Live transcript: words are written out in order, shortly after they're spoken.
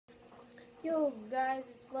Yo guys,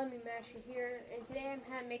 it's Lemmy Masher here, and today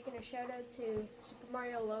I'm making a shout out to Super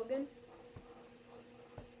Mario Logan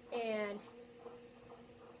and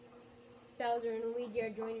Bowser and Luigi are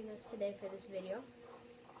joining us today for this video.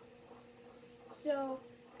 So,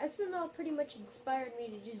 SML pretty much inspired me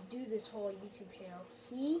to just do this whole YouTube channel.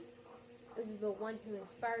 He is the one who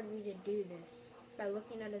inspired me to do this by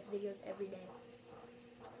looking at his videos every day.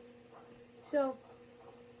 So,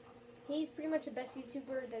 he's pretty much the best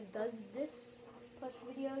YouTuber that does this, plus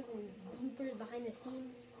videos and bloopers behind the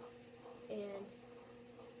scenes, and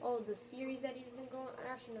all of the series that he's been going.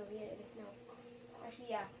 Actually,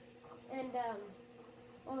 yeah. And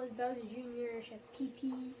all his Bowser Jr., Chef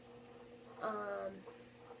PP,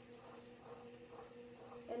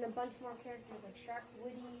 and a bunch more characters like Shark,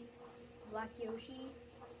 Woody, Black Yoshi.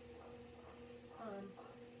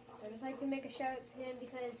 I just like to make a shout out to him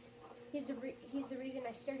because he's the reason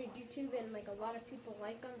I started YouTube, and like a lot of people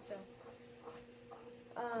like him. So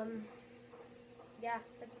yeah,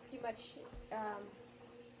 that's pretty much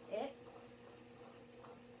it.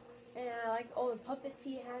 And I like all the puppets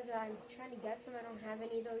he has. I'm trying to get some. I don't have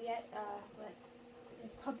any though yet. But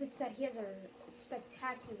his puppets that he has are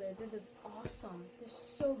spectacular. They're awesome. They're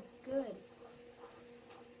so good.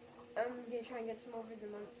 I'm gonna try and get some over the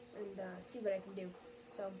months and see what I can do.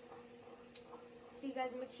 So, see you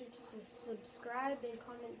guys. Make sure to subscribe and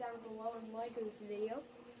comment down below and like this video.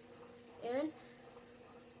 And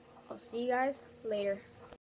I'll see you guys later.